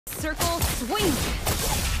circle, swing!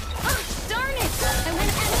 Ah, darn it! I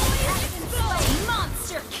went and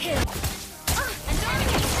monster kill! Ah, darn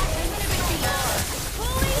it! I went a bit too far.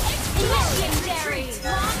 Fully legendary!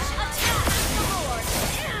 Launch attack!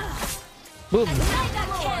 Boom! Mega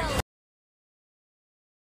kill!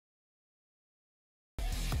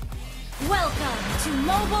 Welcome to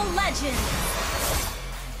Mobile Legends!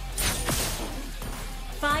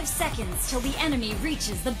 5 seconds till the enemy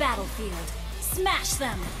reaches the battlefield. Smash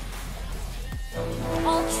them!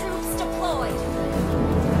 All troops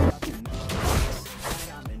deployed!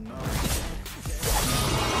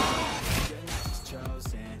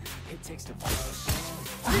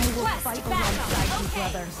 I will fight alongside you,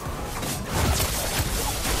 brothers.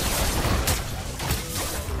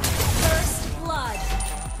 First blood!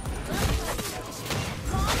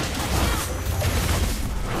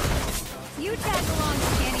 You tag-alongs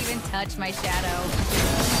can't even touch my shadow.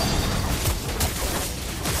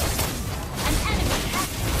 An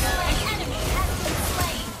enemy has been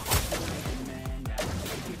slain!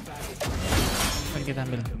 Mari kita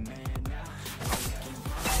ambil.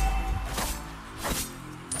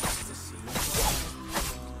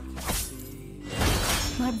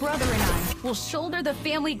 My brother and I will shoulder the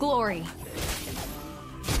family glory.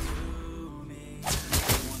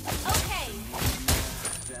 Okay!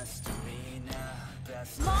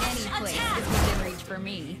 Launch Any place attack! is within reach for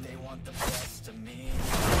me.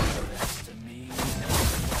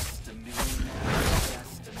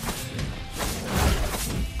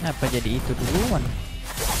 Apa jadi itu duluan?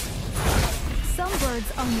 Some birds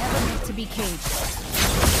are never meant to be caged.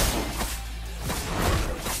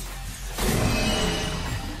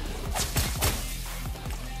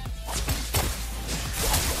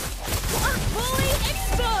 Fully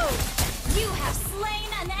exposed! You have slain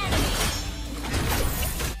an enemy!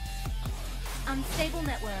 Unstable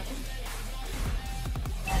network.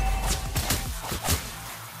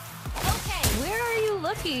 Okay, Where are you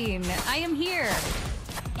looking? I am here.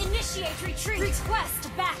 initiate retreat. Request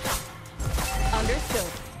backup.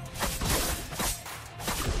 Understood.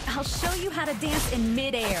 I'll show you how to dance in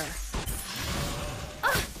midair.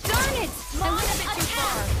 Ah, darn it! I went a bit too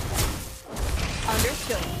far.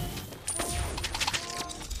 Understood.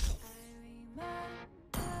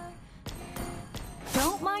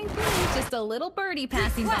 Don't mind me, just a little birdie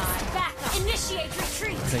passing by. Request backup. Initiate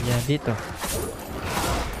retreat. Bisa jadi tuh.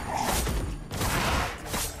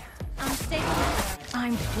 Unstable network.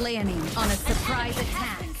 I'm planning on a surprise Enemy has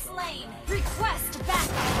attack. been slain. Request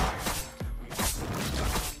backup.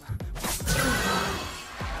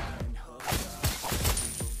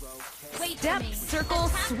 Wait for Step, me. circle,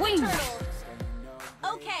 Attack the swing. turtle.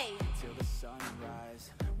 Okay.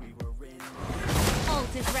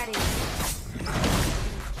 Ult is ready.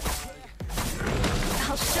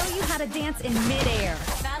 I'll show you how to dance in midair.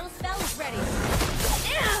 Battle spell is ready.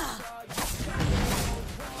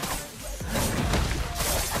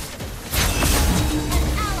 An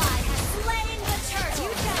ally has slain the turtle.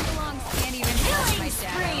 You tag-alongs can't even touch my Killing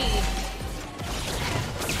shadow. spree.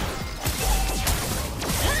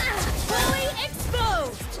 Fully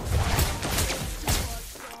exposed.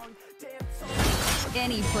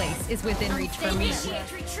 Any place is within reach for me.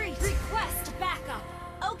 Initiate retreat. Request backup.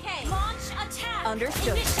 Okay. Launch attack.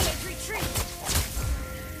 Understood. Initiate retreat.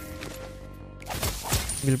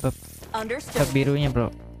 Ambil bab Understood. birunya,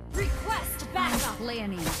 bro. Request I'm backup.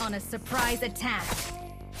 planning on a surprise attack.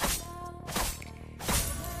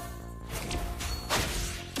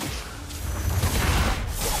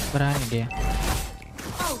 Berani dia.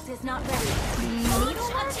 Ult is not ready.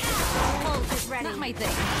 Needle attack. Ult is ready. Not my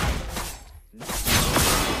thing.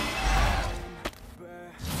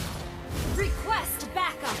 Request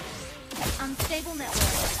backup. Unstable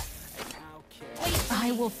network. Wait.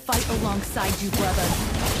 I will fight alongside you, brother.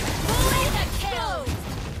 Fully the kill.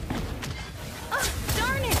 Ah,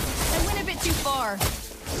 darn it! I went a bit too far.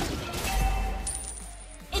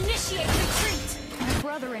 Initiate retreat. My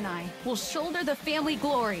brother and I will shoulder the family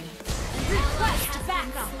glory. Request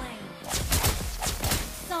backup.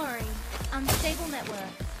 Sorry. Unstable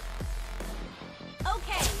network.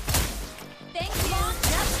 Okay. Thank you.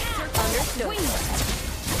 Understood. Swing.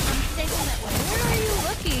 Unstable network. Where are you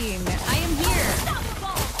looking? I am here.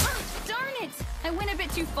 Unstoppable. Ah, darn it! I went a bit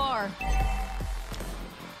too far.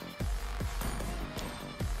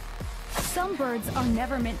 Some birds are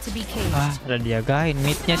never meant to be caged. Ah, ada diagain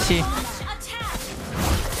midnya sih. Launch attack.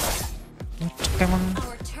 Emang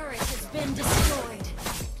Our turret has been destroyed.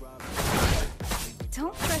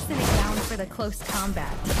 Don't press it down for the close combat.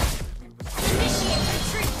 Initiate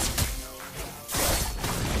retreat.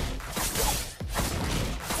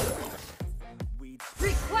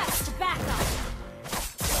 Request backup.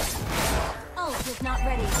 is not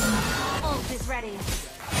ready. Ult is ready.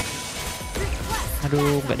 Request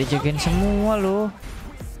Aduh, nggak dijagain semua loh.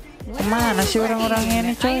 Kemana sih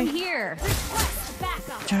orang-orangnya nih, I coy? am here.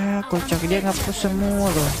 backup. Kocak dia ngapus semua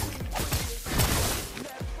loh.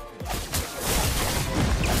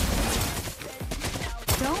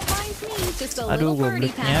 Don't mind me, just a Aduh, little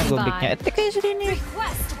birdie passing gobliknya by. etek kayak sini.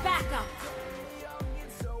 Request backup.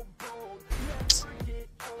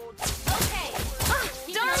 Okay.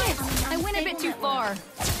 Darn it! I went a bit too far.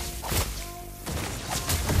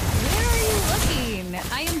 Where are you looking?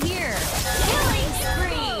 I am here. Killing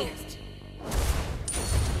spree.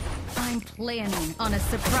 I'm planning on a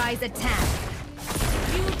surprise attack.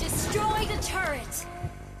 You destroyed a turret.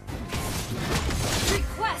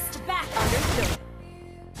 Request backup. Understood.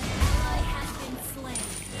 Ally has been slain.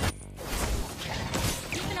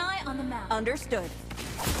 Keep an eye on the map. Understood.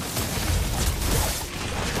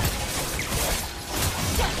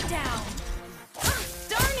 Shut down.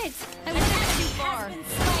 Darn it! I went a bit too far. Has been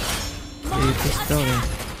slain. Jadi Launch pistol ya. attack.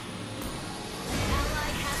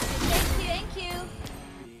 Ally has been. Thank you.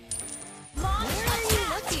 Launch Where are you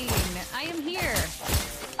attack. looking? I am here.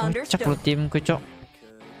 Cak lu timku, cok.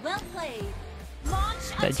 Well played. Launch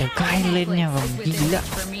Tak attack. jagain lainnya, bang. Netflix is within Gila.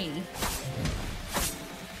 reach for me.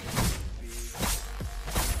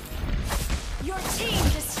 Your team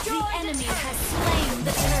destroyed. The enemy has slain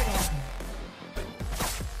the turtle.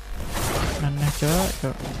 Mana, cok,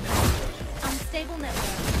 cok. Unstable network.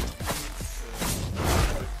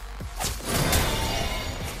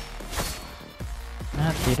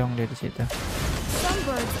 Mati dong dia di situ. Some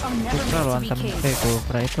birds are never Putra lo meant to antam, be caged.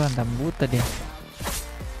 Putra itu antam buta dia.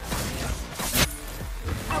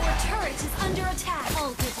 Our turret is under attack.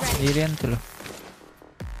 Ult is ready. Sendirian tuh loh.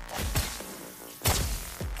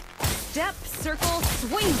 Step, circle,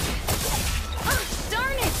 swing.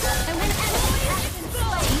 Darn it! I went Enemy has been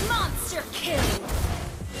slain. Monster kill.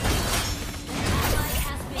 Ally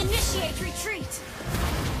has been. Initiate retreat.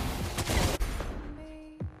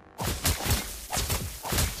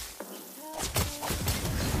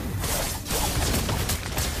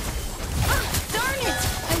 Darn it!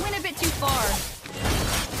 I went a bit too far.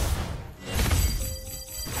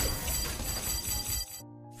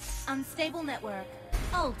 Unstable network.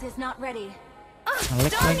 Ult is not ready.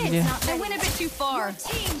 Ngelek Darn lagi it! dia. I went a bit too far. Your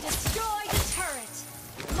team destroyed the turret.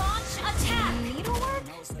 Launch attack. Needlework?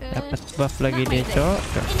 Dapat buff lagi dia, cok,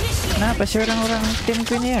 cok. Initiate. Kenapa sih orang-orang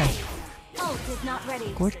timku ini ya? Ult is not ready.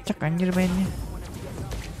 Kocak anjir mainnya.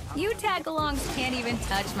 You tag-alongs can't even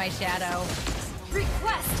touch my shadow.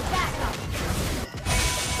 Request backup.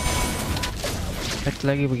 Sempit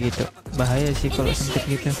lagi begitu. Bahaya sih kalau sempit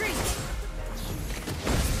Initiate gitu. retreat.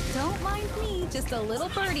 Don't mind me, just a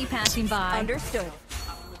little birdie passing by. Understood.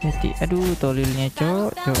 Jadi, aduh, tolilnya,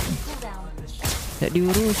 cok, Balance cok. and cooldown. Tidak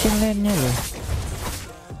diurusin lainnya loh.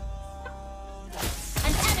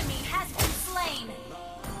 An enemy has been slain.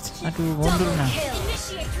 Aduh, mundur Double nah. kill.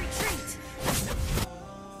 Initiate retreat.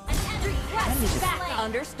 An enemy request backup.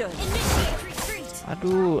 Understood. Initiate retreat.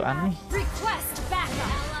 Aduh, aneh. Request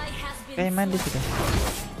backup. Ally has been Kayak mandi sudah.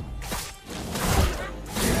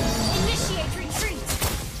 Initiate retreat.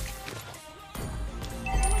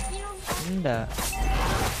 Enggak.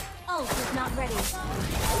 Ult is not ready.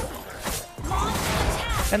 Launch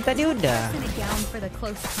attack. Kan tadi udah. In a gown for the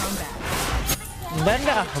close combat.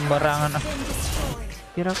 Enggak, sembarangan. Been destroyed.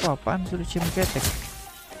 Kira aku apaan suruh cium ketek.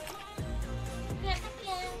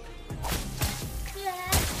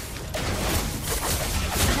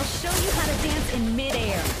 I'll show you how to dance in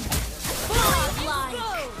midair. Bloodline.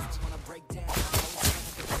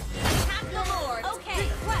 Attack the Lord. Okay.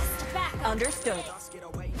 Request backup. Understood.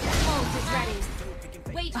 Ult is ready.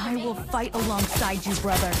 Wait for I me. will fight alongside you,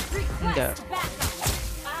 brother. Enggak. Request backup.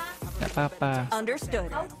 Enggak apa-apa. Understood.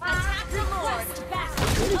 Attack the Lord. Backup.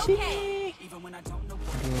 Okay.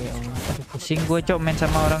 Aduh, ya Allah. Aduh, pusing gue, cok, main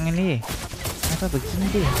sama orang ini. Kenapa begini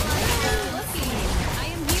dia? Looking. I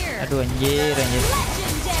am here. Aduh, anjir, anjir.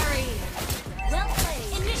 Legendary. Well played.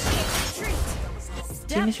 Initiate retreat.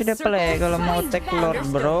 Sini sudah play kalau mau tag Lord,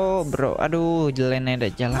 bro. Aduh, jelennya ada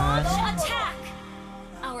jalan. Launch attack.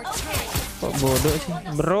 Our turret. Kok bodoh sih,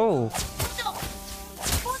 bro?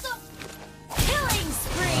 Killing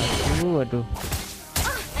spree. Aduh.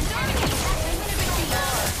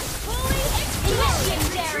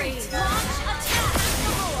 Legendary. Launch attack.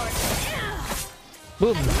 The Lord.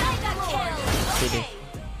 Boom. Mega kill. Okay.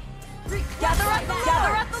 Gather up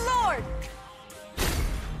the Lord.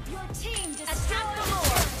 Your team destroyed the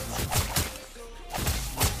Lord.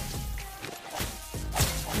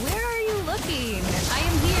 Where are you looking? I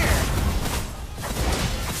am here.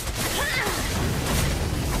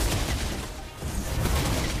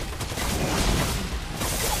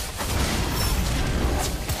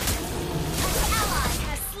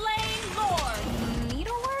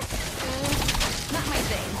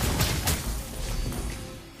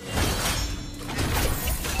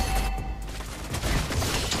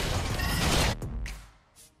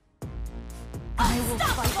 will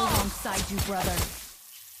fight alongside you, brother.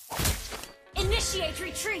 Initiate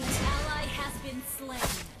retreat. Ally has been slain.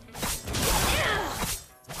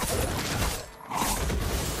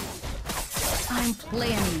 I'm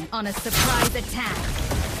planning on a surprise attack.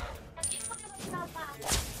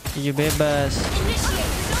 Tujuh bebas.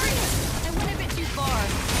 Initiate retreat. I went a bit too far.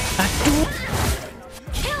 Takut.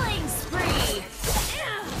 Killing spree.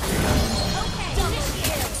 Okay. Double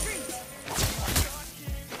kill.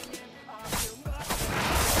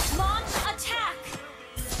 Launch attack.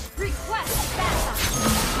 Request backup.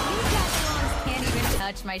 You Tagalongs can't even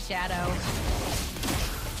touch my shadow.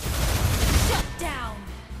 Shut down.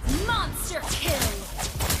 Monster kill.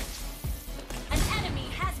 An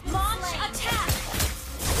enemy has been launch attack.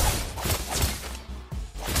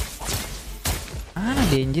 Mana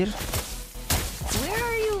dia anjir? Where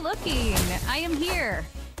are you looking? I am here.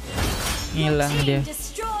 Ngilang Team dia.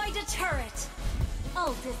 destroyed a turret.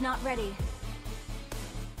 Ult is not ready.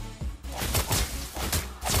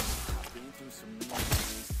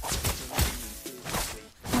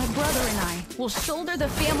 My brother and I will shoulder the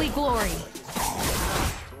family glory.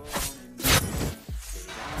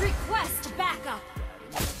 Request backup.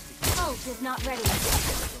 Ult is not ready.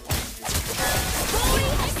 Fully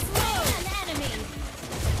explode an enemy.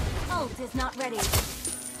 Ult is not ready.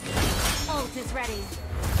 Ult is ready.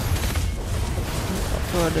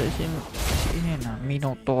 Aku ada si ini nah,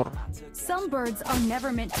 Minotaur. Some birds are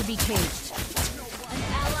never meant to be caged. An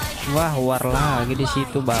ally has Wah, been war lagi di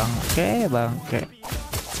situ, bangke.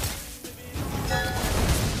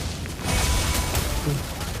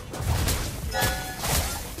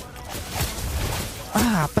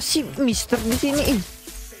 Apa sih Mister di sini?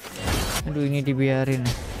 Aduh, ini dibiarin.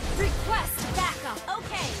 request backup.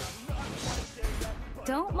 Okay.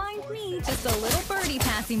 Don't mind me, just a little birdie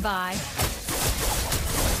passing by.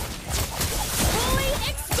 Fully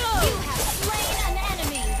exposed. You have slain an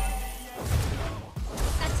enemy.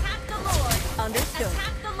 Attack the Lord. Understood.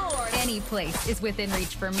 Attack the Lord. Any place is within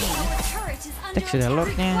reach for me. Our turret is under Tek sudah attack.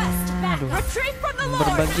 lordnya. Request Aduh. backup. Retreat from the Lord!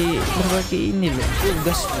 Berbagi ini loh,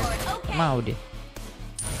 tugas loh. Mau deh.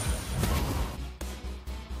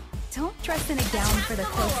 Don't trust in a gown for the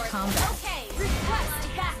close combat. Okay. Request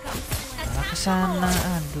backup. Malah Attack the kesana,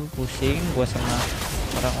 Lord. aduh pusing gua sama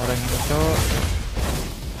orang-orang ini cok.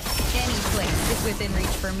 Any place is within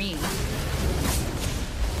reach for me.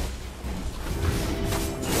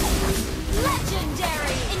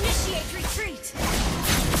 Legendary. Initiate retreat.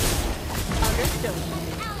 Understood.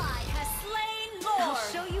 Ally has slain I'll Lord.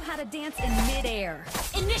 show you how to dance in midair.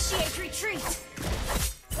 Initiate retreat.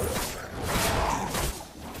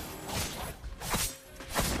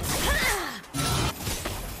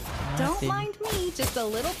 Don't Mati. mind me, just a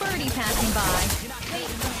little birdie passing by.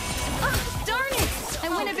 Ah, darn it! I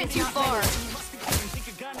went a bit too far.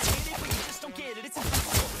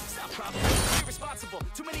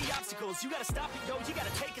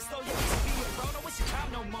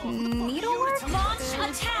 Needlework? Launch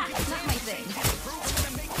attack. Not my thing.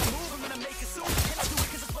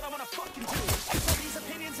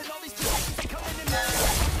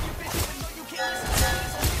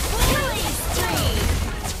 Killing spree.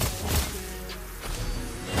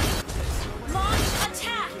 Launch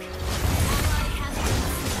attack. Ally has been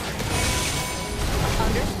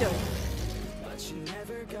Understood.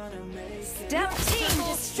 Step team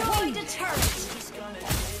destroyed a turret.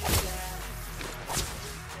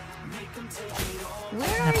 Where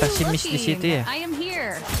are Kenapa you si Miss di situ looking? ya? I am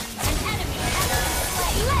here. An enemy has been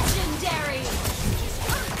slain. Legendary.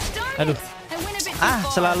 Darn Aduh. it! I went a bit too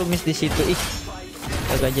far. Selalu miss di situ. Ih,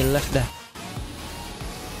 agak jelas dah.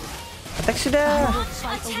 Attack I sudah. will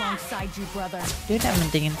fight alongside you, brother. Dia udah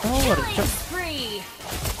mentingin tower, Killing cok. spree.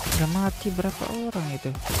 Udah mati berapa orang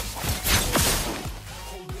itu?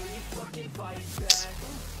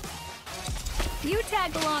 You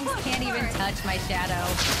tagalongs can't even touch my shadow.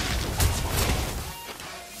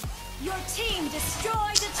 Your team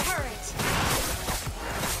destroyed a turret.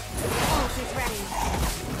 Ult is ready.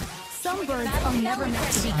 Some birds are never meant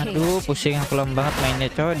to be Aduh, caged. pusing aku lama banget mainnya,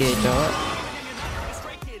 cok. Dia, cok.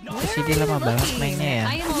 Where Sih are dia you lama banget looking? mainnya ya.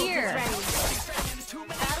 I am Ult is here. ready.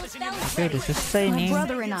 Battle spell is Oke, udah selesai My nih.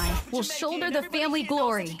 brother and I will shoulder the family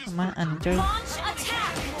glory. Amaan, coy. launch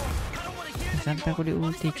attack. Sampai aku di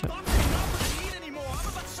ulti, cok.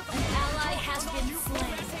 An ally has been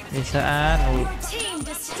slain. Bisaan, Your team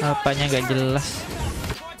destroyed apanya a nggak turret. jelas.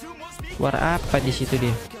 War apa di situ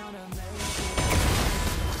dia?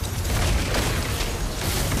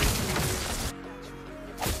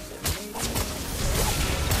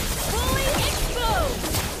 Fully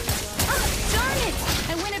exposed. Ah, darn it!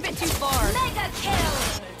 I went a bit too far. Mega kill.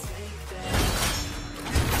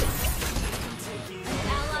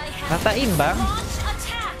 Ratain bang. Launch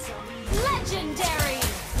attack. Legendary.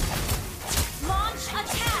 Launch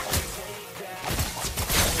attack.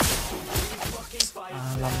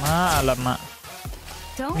 Alamak.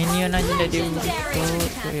 Don't Minion aja udah Legendary.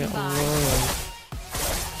 diutus. Ya Allah.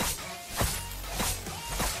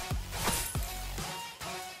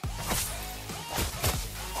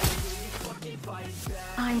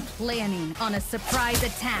 I'm planning on a surprise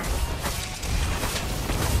attack.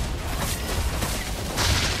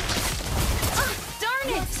 Darn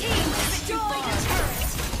it! Team destroy the turret.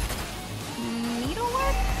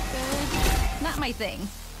 Needlework? Not my thing.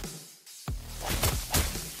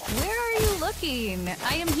 Where are you looking?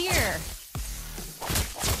 I am here.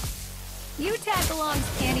 You tag-alongs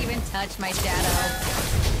can't even touch my shadow.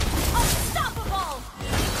 Unstoppable.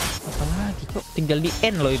 Apalagi kok tinggal di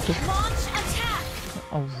end loh itu. Launch attack.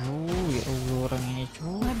 Oh, ya Allah orang ini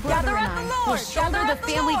cuy. My brother and I will shoulder the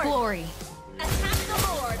family glory. Attack the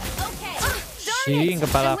Lord. Okay. Darn Sing it!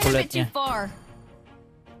 kepala I went a bit kulitnya. too far.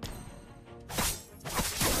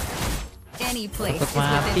 Any place Takut is within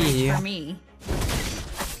mati reach ya. for me.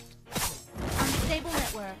 Unstable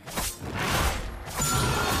network.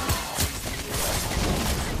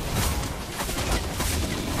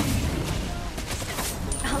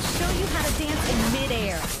 I'll show you how to dance in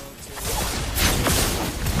midair.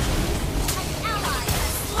 Ally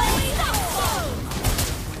has slain the foe.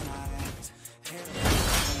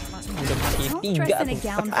 Udah mati Don't 3 dress in a tuh.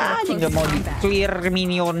 gown for Ah, close nggak mau di combat. clear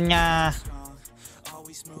minionnya.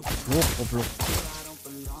 Goblok.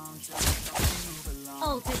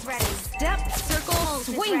 Ult is ready. Step, circle, Ult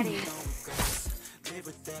is swing. ready.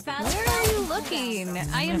 Where are you looking?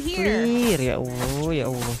 I am here. Clear ya Allah, ya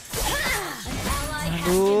Allah. An ally has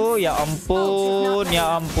Aduh, ya ampun,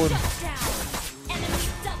 ya ampun. shut down. Enemy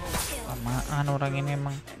double kill. Lamaan orang ini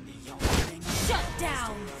emang. Shut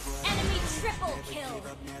down. Enemy triple kill.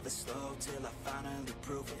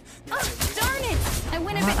 Darn it! I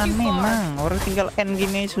went a bit Lamaan too far. memang, orang tinggal end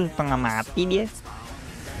gini setengah mati dia.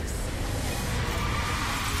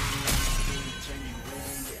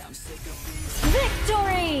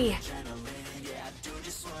 Victory.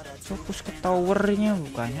 Fokus ke towernya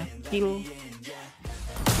bukannya kill.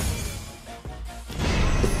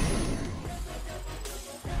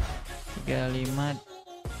 Tiga lima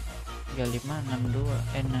 6562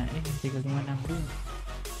 enak 3562.